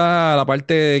falta la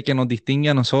parte que nos distingue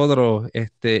a nosotros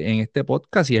en este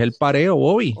podcast y es el pareo,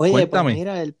 Bobby. Oye, pues Cuéntame.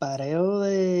 mira, el pareo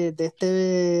de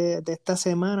esta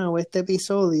semana o este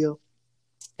episodio,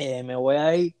 me voy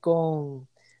a ir con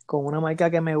una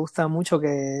marca que me gusta mucho,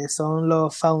 que son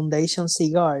los Foundation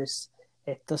Cigars.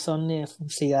 Estos son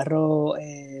cigarros,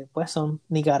 pues son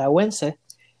nicaragüenses,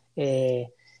 eh,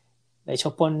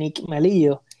 hechos por Nick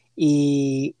Melillo.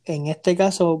 Y en este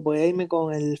caso voy a irme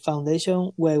con el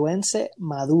Foundation Huehuense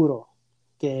Maduro,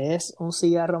 que es un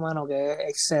cigarro, mano, que es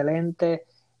excelente.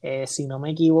 Si no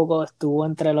me equivoco, estuvo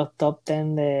entre los top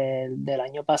 10 del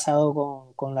año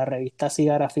pasado con la revista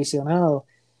Cigar Aficionado.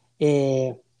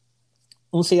 Eh,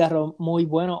 un cigarro muy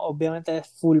bueno, obviamente es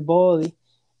full body,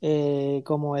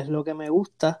 como es lo que me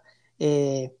gusta.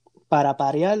 Para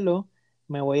parearlo,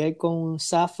 me voy a ir con un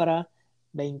Zafra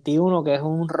 21, que es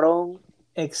un ron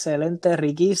excelente,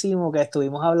 riquísimo, que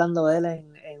estuvimos hablando de él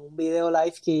en un video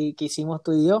live que hicimos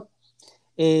tú y yo.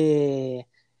 Eh,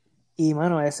 Y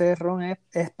mano, ese ron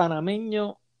es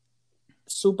panameño,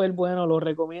 súper bueno, lo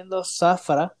recomiendo.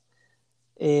 Zafra,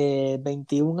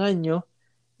 21 años.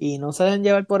 Y no se dejen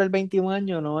llevar por el 21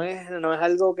 años, no es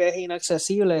algo que es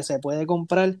inaccesible, se puede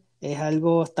comprar. Es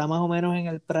algo, está más o menos en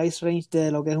el price range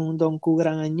de lo que es un Don Q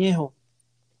Gran Añejo.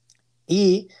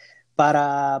 Y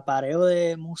para pareo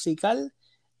de musical,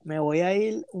 me voy a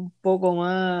ir un poco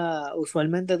más.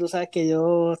 Usualmente tú sabes que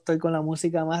yo estoy con la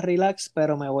música más relax,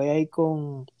 pero me voy a ir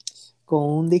con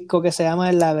un disco que se llama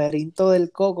El Laberinto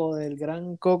del Coco, del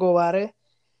gran Coco Baré,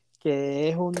 que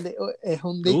es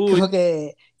un Uy, disco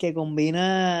que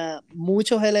combina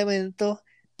muchos elementos,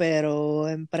 pero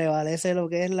prevalece lo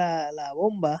que es la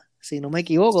bomba, si no me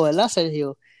equivoco, ¿verdad,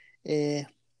 Sergio? Eh,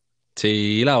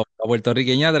 sí, la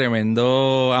puertorriqueña,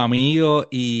 tremendo amigo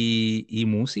y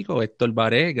músico, Héctor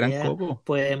Baré, Gran Yeah. Coco.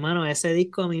 Pues hermano, ese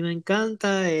disco a mí me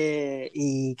encanta,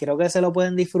 y creo que se lo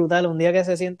pueden disfrutar un día que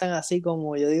se sientan así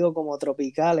como yo digo, como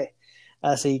tropicales.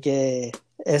 Así que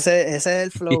ese es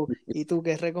el flow. ¿Y tú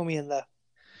qué recomiendas?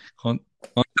 Contra,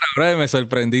 brother, me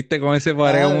sorprendiste con ese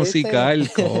pareo Ah, ¿viste?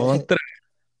 musical, contra.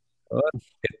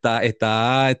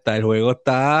 El juego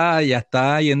ya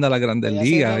está yendo a las Grandes Estoy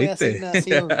Ligas, haciendo mi ¿viste?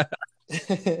 asignación.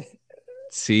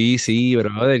 Sí, sí,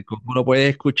 brother, ¿cómo lo puedes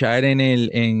escuchar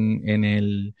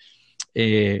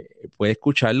eh, puedes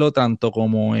escucharlo tanto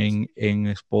como en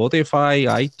Spotify,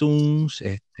 iTunes,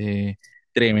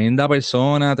 tremenda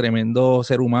persona, tremendo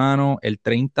ser humano. El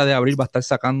 30 de abril va a estar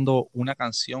sacando una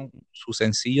canción, su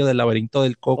sencillo del Laberinto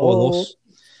del Coco Oh, 2.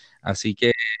 Así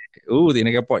que,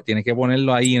 tienes que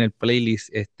ponerlo ahí en el playlist,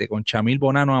 con Chamil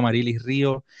Bonano, Amarilis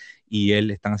Río y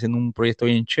él están haciendo un proyecto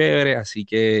bien chévere, así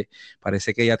que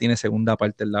parece que ya tiene segunda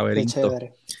parte del qué Laberinto.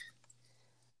 chévere.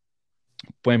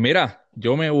 Pues mira,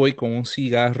 yo me voy con un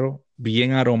cigarro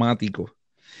bien aromático,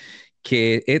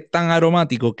 que es tan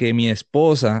aromático que mi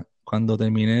esposa, cuando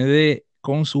terminé de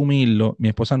consumirlo, mi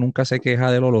esposa nunca se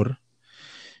queja del olor,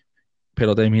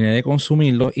 pero terminé de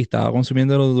consumirlo y estaba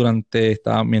consumiéndolo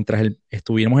mientras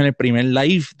estuvimos en el primer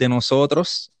live de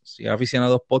nosotros, soy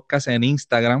aficionado a dos podcasts en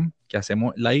Instagram, que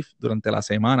hacemos live durante la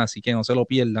semana, así que no se lo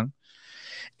pierdan.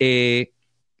 Eh,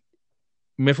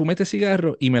 Me fumé este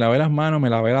cigarro y me lavé las manos, me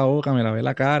lavé la boca, me lavé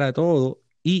la cara, todo.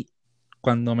 Y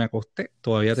cuando me acosté,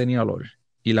 todavía tenía olor.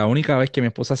 Y la única vez que mi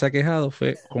esposa se ha quejado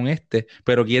fue con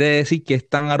pero quiere decir que es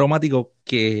tan aromático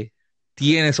que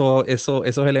tiene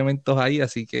esos elementos ahí.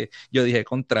 Así que yo dije,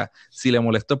 contra, si le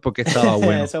molestó es porque estaba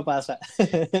bueno. Eso pasa.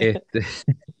 Este,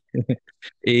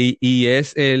 y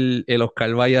es el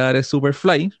Oscar Valladares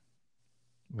Superfly,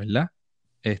 ¿verdad?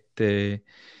 Este,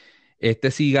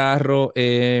 Este cigarro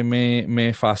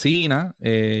me fascina.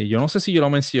 Yo no sé si yo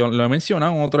lo he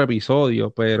mencionado en otro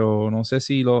episodio, pero no sé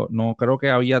no creo que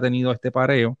había tenido este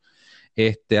pareo.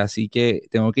 Así que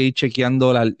tengo que ir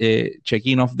chequeando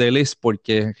checking off the list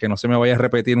porque que no se me vaya a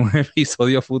repetir un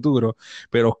episodio futuro.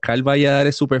 Pero Oscar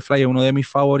Valladares Superfly es uno de mis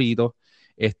favoritos.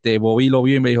 Bobby lo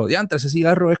vio y me dijo, diantre, ese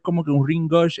cigarro es como que un Ring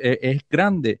Gauge, es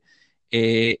grande.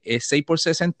 Es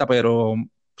 6x60, pero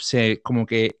como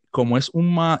que como es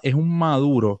un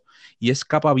maduro y es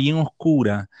capa bien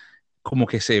oscura, como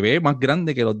que se ve más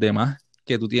grande que los demás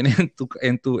que tú tienes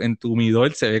en tu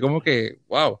humidor, se ve como que,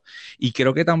 wow. Y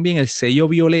creo que también el sello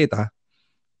violeta,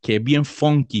 que es bien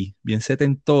funky, bien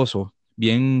setentoso,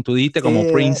 bien, tú dijiste Sí, como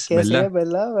es Prince, que sí, es ¿verdad?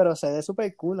 verdad, pero se ve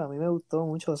súper cool. A mí me gustó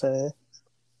mucho, se ve.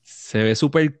 Se ve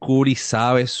súper cool y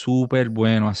sabe súper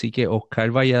bueno. Así que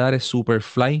Oscar Valladares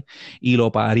Superfly y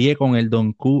lo parié con el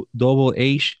Don Q Double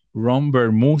H Rum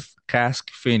Vermouth Cask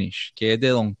Finish, que es de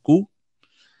Don Q,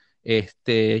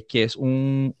 que es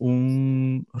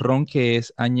un ron que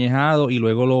es añejado y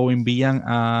luego lo envían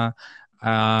a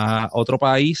otro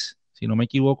país. Si no me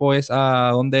equivoco, es a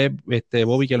donde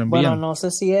Bobby que lo Bueno, envían. no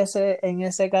sé si en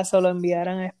ese caso lo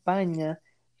enviaran a España,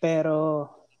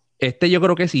 pero, Yo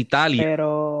creo que es Italia.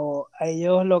 pero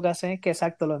ellos lo que hacen es que,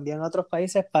 exacto, lo envían a otros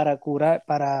países para curar,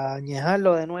 para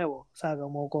añejarlo de nuevo. O sea,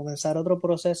 como comenzar otro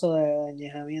proceso de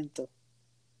añejamiento.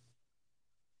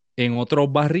 En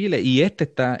otros barriles y este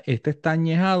está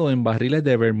añejado en barriles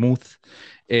de vermouth.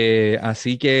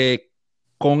 Así que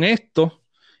con esto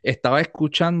estaba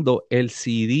escuchando el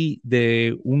CD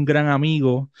de un gran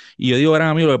amigo, y yo digo gran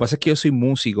amigo, lo que pasa es que yo soy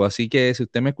músico, así que si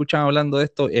usted me escucha hablando de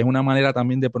esto, es una manera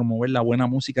también de promover la buena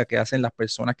música que hacen las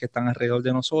personas que están alrededor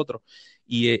de nosotros,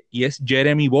 y es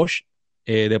Jeremy Bosch,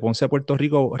 de Ponce, Puerto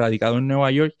Rico, radicado en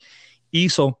Nueva York.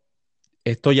 Hizo,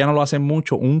 esto ya no lo hacen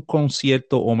mucho, un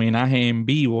concierto homenaje en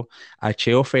vivo a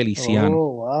Cheo Feliciano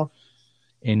Oh, wow.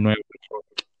 en Nueva,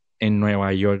 en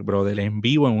Nueva York, brother, en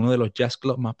vivo en uno de los jazz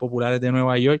clubs más populares de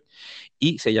Nueva York,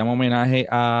 y se llama homenaje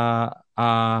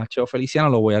a Cheo Feliciano,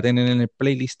 lo voy a tener en el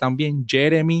playlist también.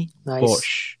 Jeremy Nice.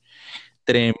 Bosch,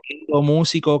 tremendo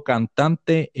músico,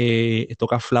 cantante,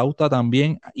 toca flauta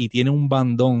también y tiene un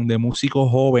bandón de músicos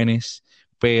jóvenes,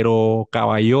 pero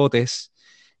caballotes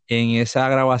en esa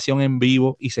grabación en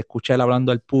vivo y se escucha él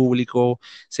hablando al público,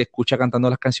 se escucha cantando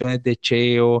las canciones de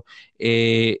Cheo,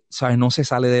 ¿sabes? No se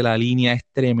sale de la línea, es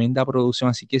tremenda producción,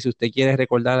 así que si usted quiere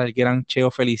recordar al gran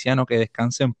Cheo Feliciano, que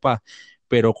descanse en paz,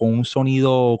 pero con un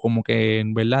sonido como que,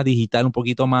 ¿verdad? Digital un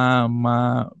poquito más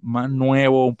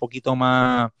nuevo, un poquito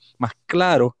más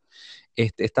claro.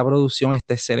 Esta producción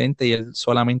está excelente y él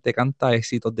solamente canta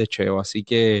éxitos de Cheo. Así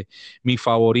que mi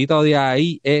favorito de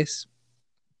ahí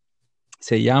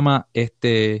se llama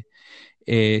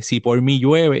Si por mí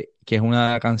llueve, que es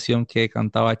una canción que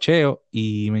cantaba Cheo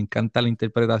y me encanta la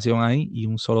interpretación ahí y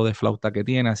un solo de flauta que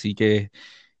tiene. Así que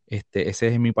ese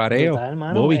es mi pareo, Brutal,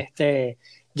 hermano. Bobby.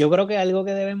 Yo creo que algo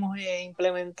que debemos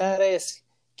implementar es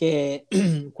que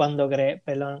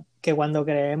perdón, que cuando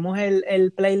creemos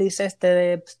el playlist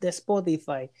de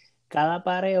Spotify, cada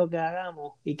pareo que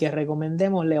hagamos y que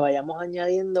recomendemos, le vayamos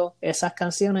añadiendo esas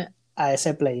canciones a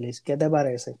ese playlist. ¿Qué te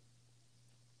parece?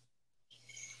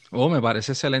 Oh, me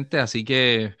parece excelente, así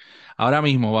que ahora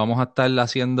mismo vamos a estar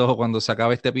haciendo, cuando se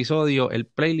acabe este episodio, el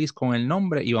playlist con el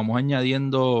nombre y vamos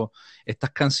añadiendo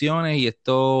estas canciones y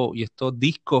estos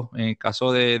discos, en el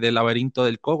caso de Laberinto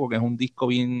del Coco, que es un disco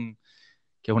bien,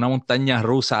 que es una montaña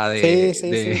rusa Sí, de, sí,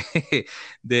 de, sí.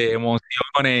 de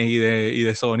emociones y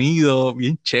de sonido,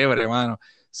 bien chévere, hermano.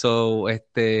 So, es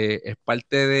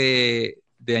parte de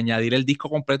añadir el disco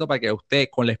completo para que usted,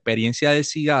 con la experiencia del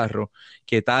cigarro,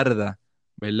 que tarda,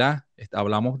 ¿verdad?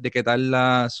 Hablamos de que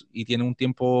tarda y tiene un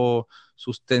tiempo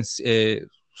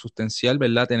sustancial,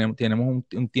 ¿verdad? Tenemos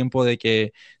un tiempo de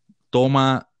que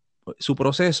toma su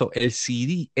proceso. El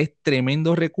CD es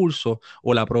tremendo recurso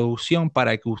o la producción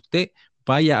para que usted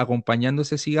vaya acompañando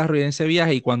ese cigarro y en ese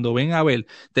viaje y cuando ven a ver,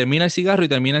 termina el cigarro y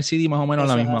termina el CD más o menos a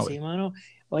la Eso es misma así, vez. mano.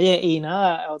 Oye, y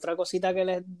nada, otra cosita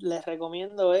que les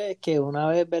recomiendo es que una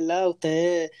vez, ¿verdad?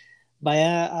 Usted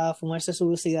vaya a fumarse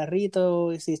su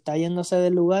cigarrito y si está yéndose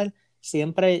del lugar,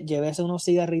 siempre llévese unos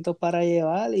cigarritos para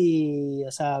llevar y,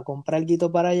 o sea, compra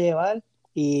algo para llevar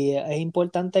y es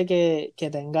importante que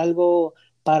tenga algo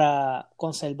para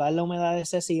conservar la humedad de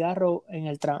ese cigarro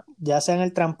ya sea en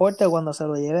el transporte o cuando se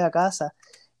lo lleve a casa,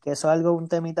 que eso es algo, un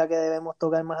temita que debemos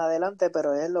tocar más adelante,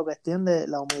 pero es lo que extiende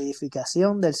la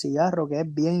humidificación del cigarro, que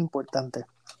es bien importante.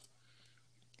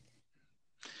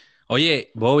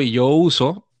 Oye, Bobby, yo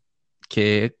uso,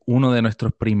 que es uno de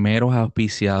nuestros primeros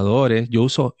auspiciadores, yo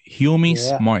uso Humi Yeah,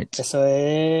 Smart.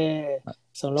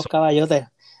 son los So, caballotes.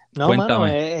 No, mano,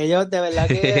 cuéntame. ellos de verdad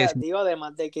que, digo,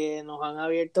 además de que nos han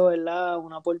abierto, ¿verdad?,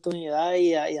 una oportunidad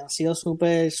y han sido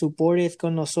súper supportive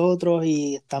con nosotros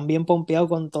y están bien pompeados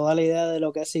con toda la idea de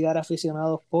lo que es Cigar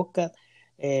Aficionados Podcast.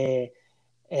 Eh,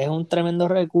 es un tremendo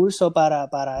recurso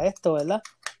para esto, ¿verdad?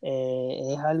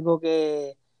 Es algo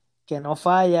que no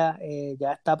falla,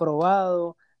 ya está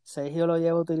probado. Sergio lo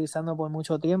lleva utilizando por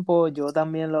mucho tiempo, yo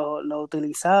también lo he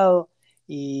utilizado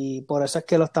y por eso es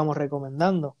que lo estamos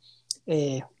recomendando.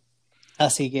 Eh,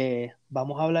 Así que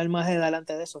vamos a hablar más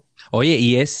adelante de eso. Oye,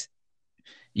 y es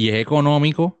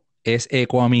económico, es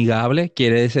ecoamigable,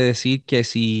 quiere decir que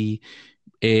si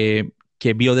que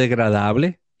es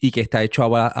biodegradable y que está hecho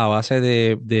a base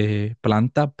de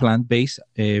planta, plant-based,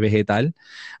 vegetal.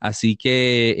 Así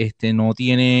que no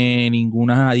tiene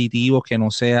ningún aditivo que no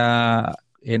sea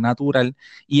natural.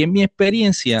 Y en mi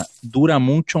experiencia dura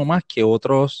mucho más que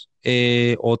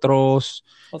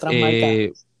Otras marcas.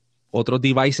 eh, otros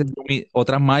devices,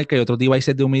 otras marcas y otros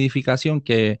devices de humidificación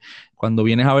que cuando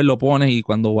vienes a ver lo pones y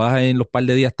cuando vas en los par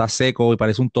de días está seco y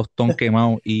parece un tostón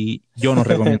quemado y yo no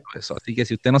recomiendo eso. Así que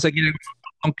si usted no se quiere comer un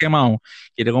tostón quemado,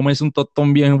 quiere comerse un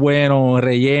tostón bien bueno,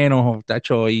 relleno,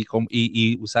 tacho, y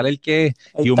usar el que es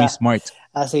Ahí Yumi está. Smart.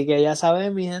 Así que ya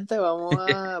saben, mi gente,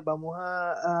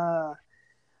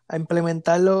 a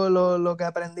implementar lo que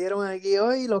aprendieron aquí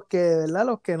hoy. Los que, ¿verdad?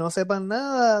 Los que no sepan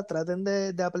nada, traten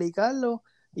de aplicarlo.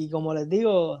 Y como les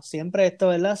digo, siempre esto,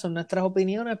 ¿verdad? Son nuestras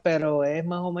opiniones, pero es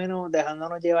más o menos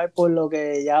dejándonos llevar por lo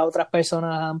que ya otras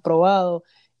personas han probado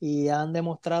y han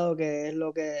demostrado que es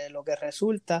lo que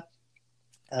resulta.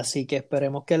 Así que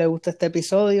esperemos que les guste este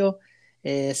episodio.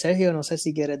 Sergio, no sé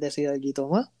si quieres decir algo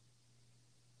más.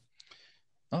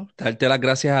 ¿No? Darte las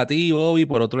gracias a ti, Bobby,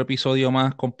 por otro episodio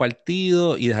más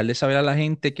compartido y dejarle saber a la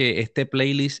gente que este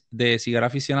playlist de Cigar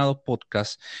Aficionados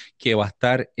Podcast que va a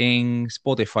estar en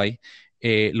Spotify,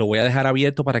 lo voy a dejar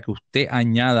abierto para que usted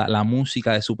añada la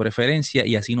música de su preferencia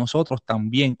y así nosotros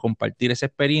también compartir esa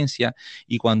experiencia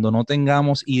y cuando no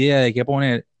tengamos idea de qué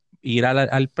poner, ir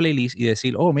al playlist y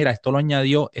decir, oh, mira, esto lo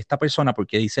añadió esta persona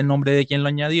porque dice el nombre de quien lo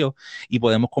añadió y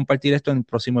podemos compartir esto en el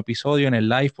próximo episodio, en el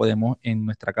live, podemos en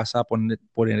nuestra casa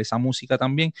poner esa música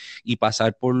también y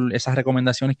pasar por esas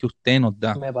recomendaciones que usted nos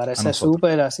da Me a parece nosotros.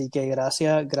 súper, así que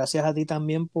gracias a ti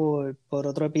también por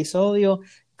otro episodio.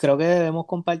 Creo que debemos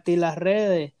compartir las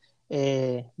redes.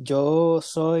 Yo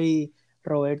soy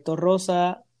Roberto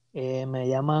Rosa, me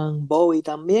llaman Bobby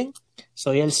también.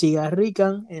 Soy el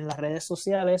Cigarrican en las redes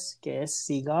sociales, que es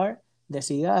cigar de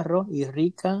cigarro y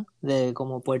Rican de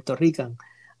como Puerto Rican.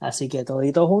 Así que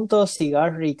toditos juntos,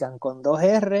 Cigar Rican con 2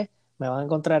 R. Me van a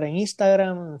encontrar en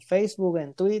Instagram, en Facebook,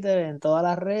 en Twitter, en todas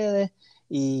las redes.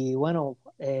 Y bueno,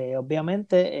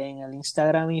 obviamente en el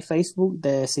Instagram y Facebook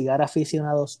de Cigar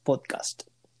Aficionados Podcast.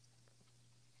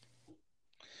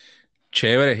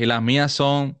 Chévere, y las mías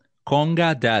son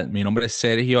Conga Dad. Mi nombre es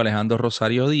Sergio Alejandro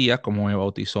Rosario Díaz, como me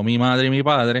bautizó mi madre y mi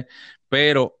padre,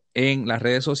 pero en las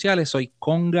redes sociales soy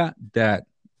Conga Dad.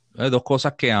 Dos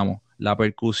cosas que amo, la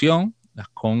percusión, las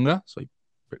congas, soy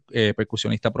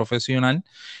percusionista profesional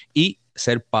y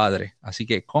ser padre. Así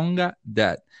que Conga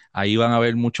Dad. Ahí van a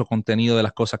ver mucho contenido de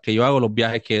las cosas que yo hago, los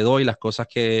viajes que doy, las cosas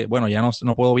que, bueno, ya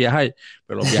no puedo viajar,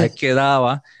 pero los viajes que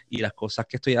daba y las cosas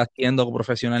que estoy haciendo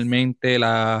profesionalmente,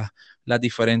 las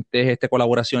diferentes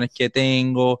colaboraciones que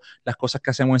tengo, las cosas que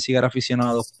hacemos en Cigar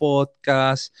Aficionados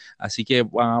Podcast. Así que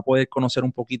van a poder conocer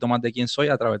un poquito más de quién soy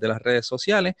a través de las redes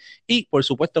sociales. Y por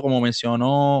supuesto, como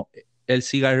mencionó el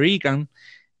Cigar Rican,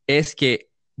 es que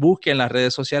busquen las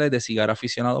redes sociales de Cigar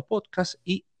Aficionado Podcast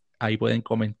y ahí pueden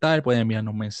comentar, pueden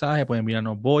enviarnos mensajes, pueden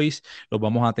enviarnos voice, los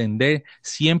vamos a atender.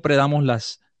 Siempre damos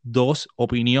las dos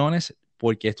opiniones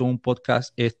porque esto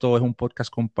es un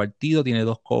podcast compartido, tiene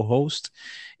dos co-hosts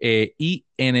y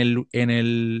en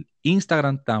el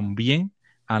Instagram también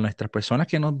a nuestras personas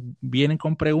que nos vienen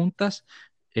con preguntas,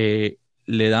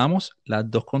 le damos las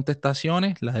dos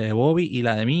contestaciones, la de Bobby y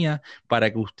la de mía,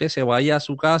 para que usted se vaya a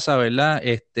su casa, ¿verdad?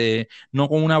 No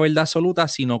con una verdad absoluta,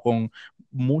 sino con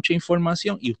mucha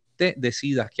información y usted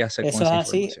decida qué hacer con Eso es esa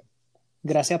así. información.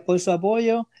 Gracias por su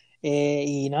apoyo.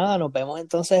 Y nada, nos vemos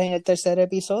entonces en el tercer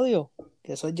episodio.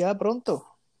 Que eso es ya pronto.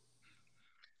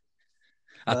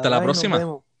 Hasta la Bye, nos próxima.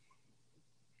 vemos.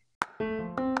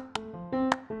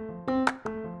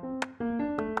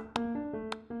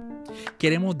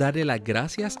 Queremos darle las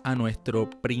gracias a nuestro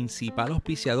principal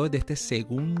auspiciador de este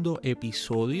segundo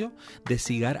episodio de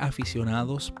Cigar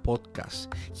Aficionados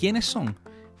Podcast. ¿Quiénes son?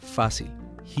 Fácil,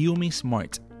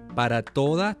 HumiSmart. Para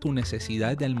toda tu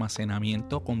necesidad de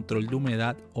almacenamiento, control de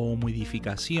humedad o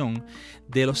humidificación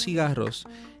de los cigarros,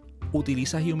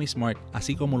 utiliza HumiSmart,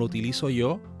 así como lo utilizo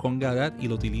yo con Gadat y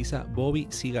lo utiliza Bobby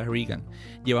Cigarrigan.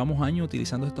 Llevamos años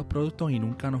utilizando estos productos y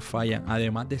nunca nos fallan,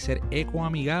 además de ser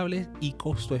ecoamigables y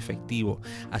costo efectivo.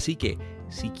 Así que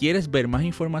si quieres ver más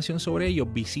información sobre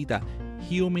ellos, visita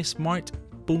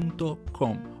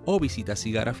humismart.com o visita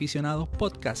Cigar Aficionados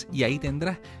Podcast y ahí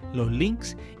tendrás los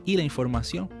links y la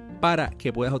información para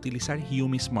que puedas utilizar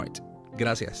HumiSmart.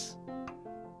 Gracias.